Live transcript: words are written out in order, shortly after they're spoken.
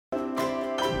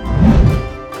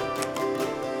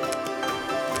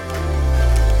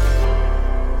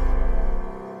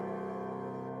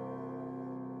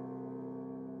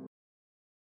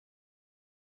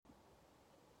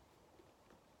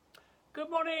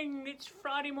morning, it's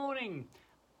Friday morning,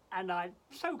 and I'm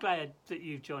so glad that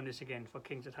you've joined us again for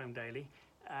Kings at Home Daily.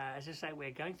 As I say,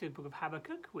 we're going through the book of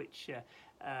Habakkuk, which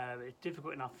is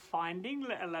difficult enough finding,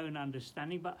 let alone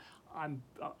understanding, but I'm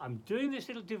doing this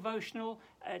little devotional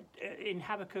in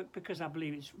Habakkuk because I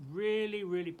believe it's really,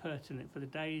 really pertinent for the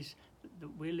days that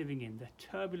we're living in, the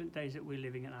turbulent days that we're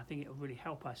living in. I think it'll really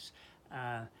help us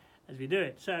as we do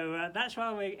it. So that's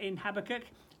why we're in Habakkuk,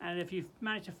 and if you've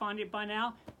managed to find it by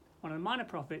now, one of the minor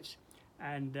prophets,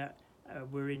 and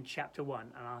we're in chapter 1,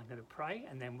 and I'm going to pray,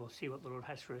 and then we'll see what the Lord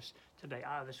has for us today.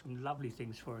 There's some lovely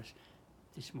things for us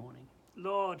this morning.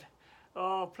 Lord,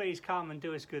 oh, please come and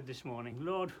do us good this morning.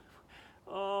 Lord,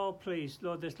 oh, please,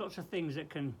 Lord, there's lots of things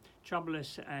that can trouble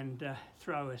us and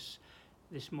throw us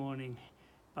this morning,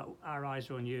 but our eyes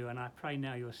are on you, and I pray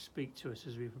now you'll speak to us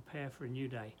as we prepare for a new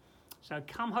day. So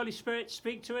come, Holy Spirit,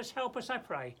 speak to us, help us, I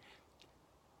pray.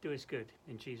 Do us good,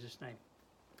 in Jesus' name.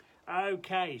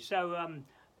 Okay, so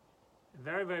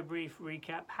very, very brief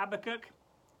recap. Habakkuk,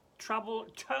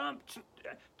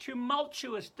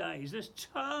 tumultuous days. There's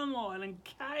turmoil and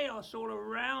chaos all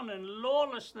around, and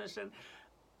lawlessness and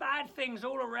bad things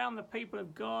all around the people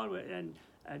of God. And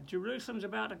Jerusalem's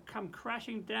about to come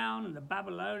crashing down, and the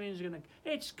Babylonians are going to.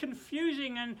 It's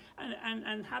confusing, and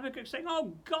Habakkuk saying,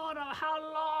 "Oh God, how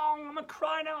long? I'm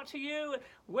crying out to you.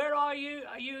 Where are you?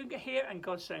 Are you here?" And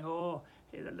God's saying, "Oh."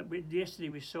 Yesterday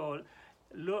we saw,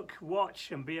 look,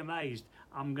 watch, and be amazed.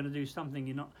 I'm going to do something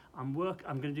you're not. I'm going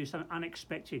to do something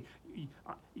unexpected.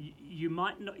 You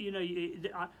might not,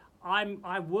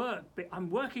 I work, but I'm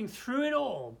working through it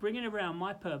all, bringing around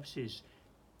my purposes,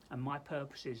 and my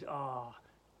purposes are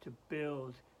to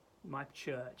build my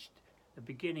church, the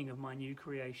beginning of my new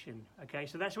creation. Okay,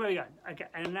 so that's where we go. Okay,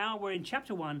 and now we're in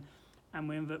chapter 1, and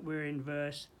we're in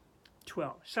verse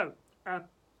 12. So.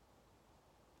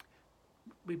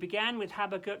 We began with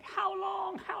Habakkuk. How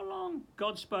long? How long?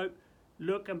 God spoke,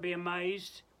 look and be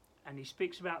amazed. And he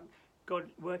speaks about God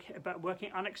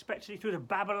working unexpectedly through the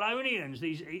Babylonians,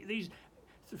 these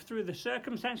through the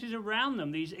circumstances around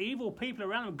them, these evil people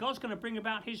around them. God's going to bring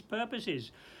about his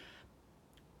purposes.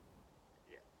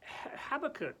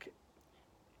 Habakkuk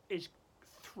is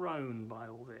thrown by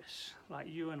all this, like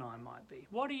you and I might be.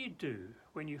 What do you do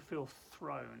when you feel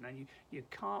thrown and you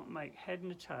can't make head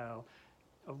and tail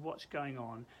of what's going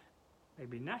on,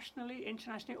 maybe nationally,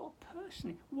 internationally, or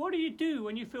personally? What do you do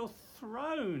when you feel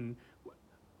thrown,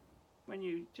 when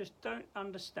you just don't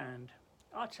understand?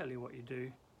 I'll tell you what you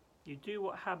do. You do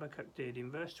what Habakkuk did in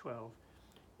verse 12.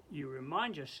 You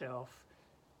remind yourself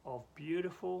of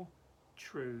beautiful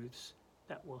truths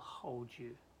that will hold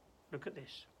you. Look at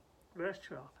this. Verse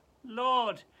 12.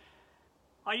 Lord,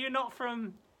 are you not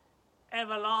from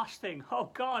everlasting? Oh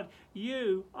God,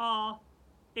 you are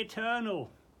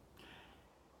eternal.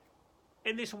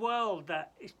 In this world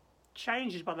that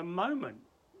changes by the moment,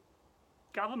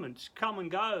 governments come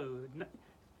and go,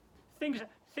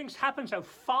 things happen so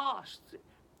fast.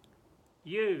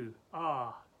 You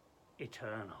are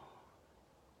eternal.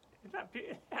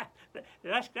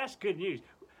 That's good news.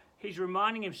 He's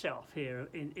reminding himself here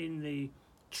in the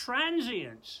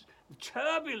transience, the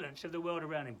turbulence of the world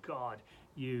around him. God,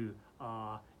 you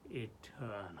are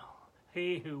eternal.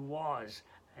 He who was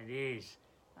and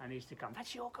is to come.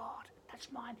 That's your God.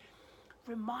 That's mine.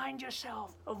 Remind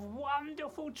yourself of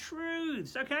wonderful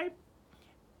truths, okay?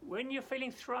 When you're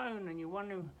feeling thrown and you're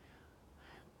wondering,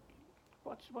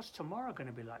 what's tomorrow going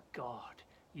to be like? God,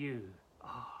 you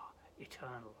are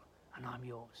eternal and I'm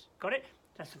yours. Got it?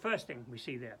 That's the first thing we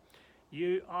see there.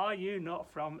 Are you not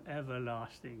from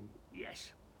everlasting?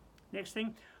 Yes. Next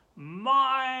thing,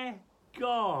 my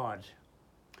God.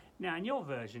 Now, in your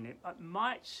version, it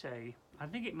might say, I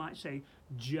think it might say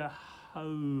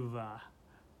Jehovah.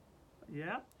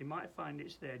 Yeah, you might find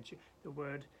it's there, the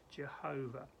word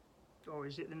Jehovah. Or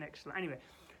is it the next line? Anyway,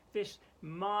 this,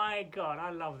 my God,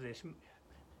 I love this.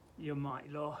 You're mine,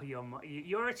 Lord,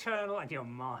 you're eternal and you're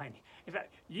mine. In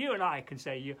fact, you and I can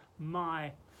say you're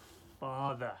my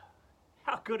Father.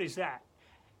 How good is that?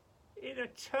 In a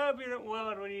turbulent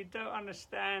world when you don't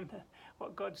understand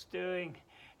what God's doing,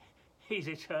 He's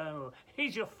eternal.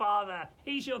 He's your Father.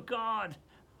 He's your God.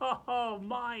 Oh,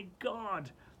 my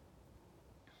God.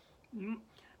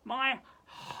 My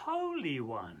Holy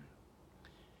One.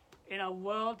 In a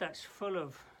world that's full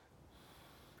of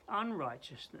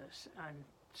unrighteousness and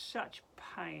such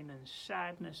pain and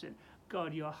sadness, and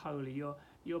God, you're holy.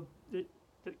 You're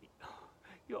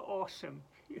awesome.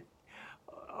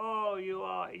 Oh, you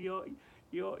are.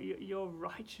 Your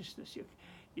righteousness.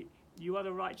 You are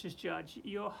the righteous judge.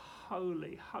 You're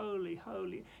holy, holy,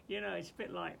 holy. You know, it's a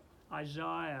bit like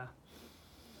Isaiah,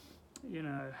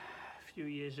 few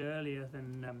years earlier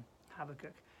than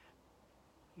Habakkuk.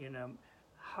 You know,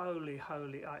 holy,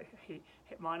 holy.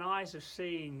 Mine eyes have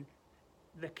seen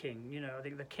the king. You know, I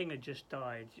think the king had just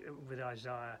died with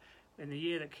Isaiah. In the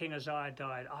year that King Uzziah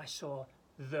died, I saw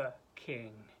the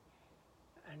king.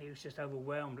 And he was just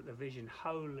overwhelmed at the vision.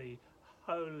 Holy,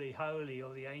 holy, holy,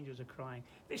 all the angels are crying.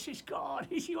 This is God.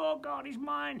 He's your God. He's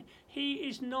mine. He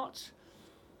is not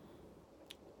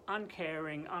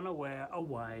uncaring, unaware,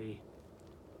 away.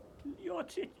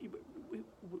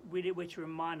 We're to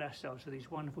remind ourselves of these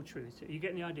wonderful truths. Are you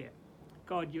getting the idea?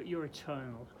 God, you're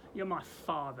eternal. You're my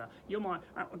Father. You're my.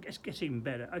 It gets even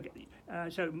better. Okay.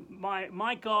 So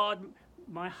my God,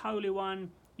 my Holy One.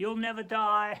 You'll never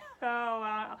die.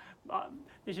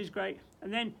 This is great.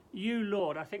 And then you,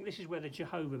 Lord. I think this is where the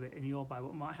Jehovah bit in your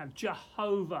Bible might have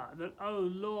Jehovah. Oh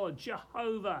Lord,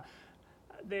 Jehovah.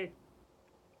 The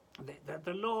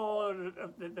Lord,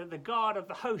 the God of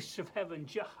the hosts of heaven,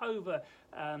 Jehovah,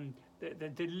 the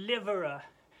deliverer.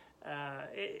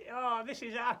 This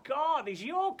is our God. He's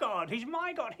your God. He's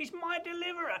my God. He's my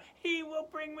deliverer. He will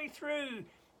bring me through.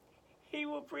 He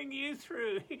will bring you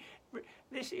through.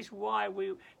 This is why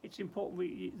it's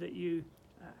important that you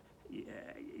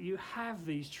have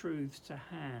these truths to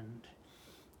hand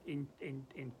in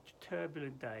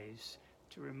turbulent days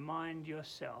to remind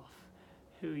yourself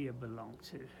who you belong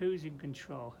to, who's in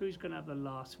control, who's going to have the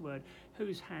last word,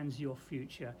 whose hands your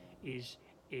future is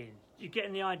in. You're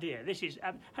getting the idea. This is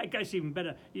it goes even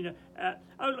better. You know,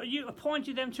 you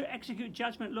appointed them to execute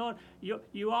judgment, Lord.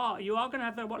 You are going to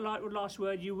have the last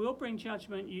word. You will bring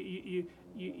judgment. You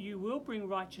will bring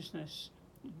righteousness.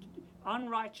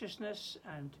 Unrighteousness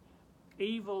and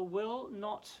evil will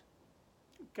not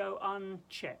go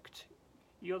unchecked.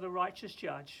 You're the righteous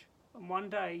judge, and one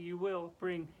day you will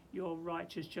bring your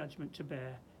righteous judgment to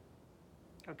bear.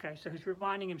 Okay, so he's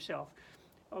reminding himself.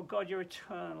 Oh God, you're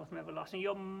eternal from everlasting.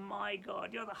 You're my God.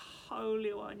 You're the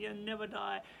Holy One. You'll never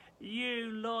die. You,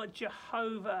 Lord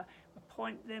Jehovah,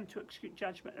 appoint them to execute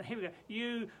judgment. And here we go.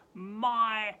 You,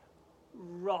 my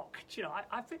rock. Do you know,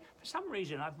 I for some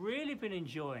reason, I've really been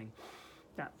enjoying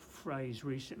that phrase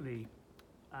recently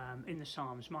in the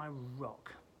Psalms, my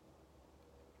rock.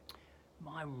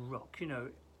 My rock. You know,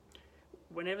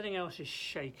 when everything else is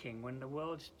shaking, when the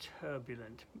world's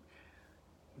turbulent,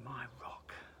 my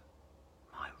rock.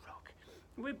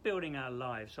 We're building our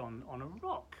lives on a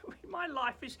rock. My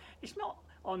life is not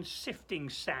on sifting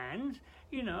sand.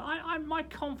 You know, my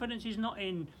confidence is not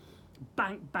in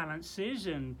bank balances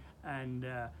and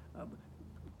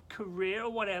career or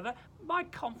whatever. My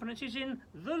confidence is in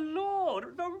the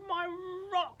Lord, my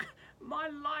rock. My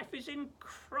life is in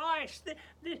Christ.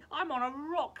 I'm on a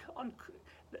rock. On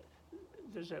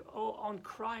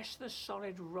Christ, the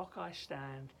solid rock I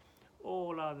stand.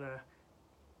 All other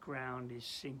ground is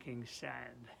sinking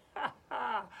sand.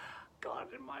 God,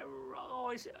 my rock.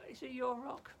 Oh, is it your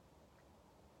rock?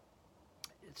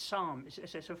 Psalm.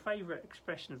 It's a favourite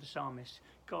expression of the psalmist.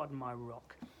 God, my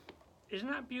rock. Isn't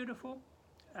that beautiful?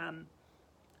 My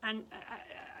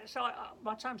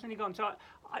time's nearly gone. So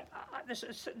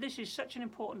this is such an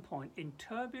important point in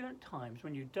turbulent times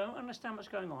when you don't understand what's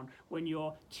going on, when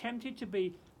you're tempted to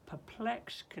be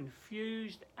perplexed,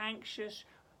 confused, anxious,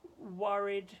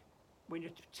 worried. When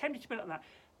you're tempted to be like that,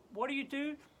 what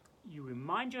do? You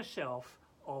remind yourself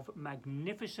of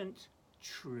magnificent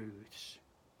truths.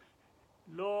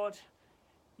 Lord,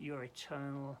 you're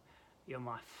eternal. You're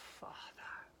my Father.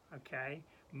 Okay?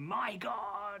 My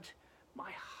God,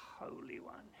 my Holy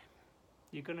One.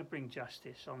 You're going to bring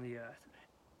justice on the earth.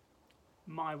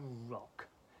 My rock.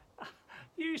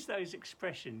 Use those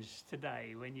expressions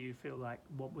today when you feel like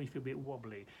we feel a bit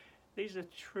wobbly. These are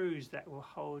truths that will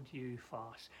hold you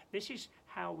fast. This is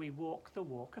how we walk the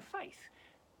walk of faith.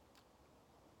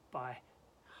 By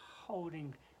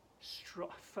holding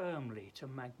firmly to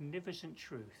magnificent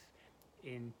truth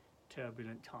in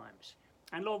turbulent times.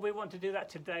 And Lord, we want to do that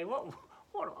today.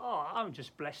 I'm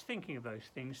just blessed thinking of those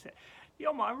things. That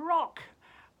you're my rock,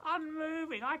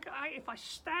 unmoving. If I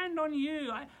stand on you,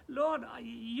 Lord,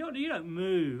 you don't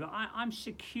move. I'm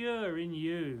secure in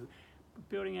you.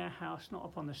 Building our house not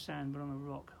upon the sand but on the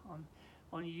rock,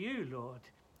 on you, Lord,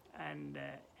 and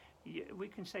we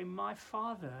can say, my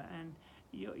Father, and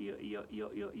you're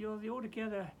the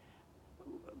altogether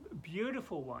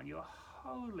beautiful one. You're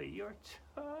holy. You're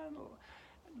eternal.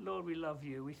 Lord, we love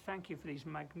you. We thank you for these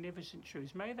magnificent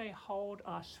truths. May they hold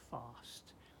us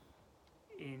fast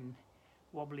in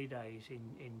wobbly days,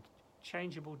 in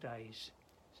changeable days,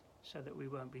 so that we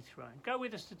won't be thrown. Go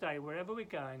with us today, wherever we're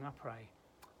going, I pray.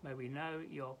 May we know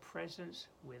your presence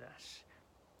with us.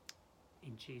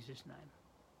 In Jesus' name.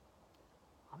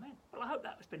 Amen. Well, I hope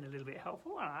that's been a little bit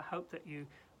helpful, and I hope that you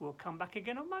will come back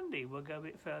again on Monday. We'll go a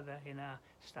bit further in our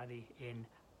study in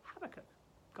Habakkuk.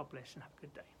 God bless and have a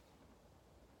good day.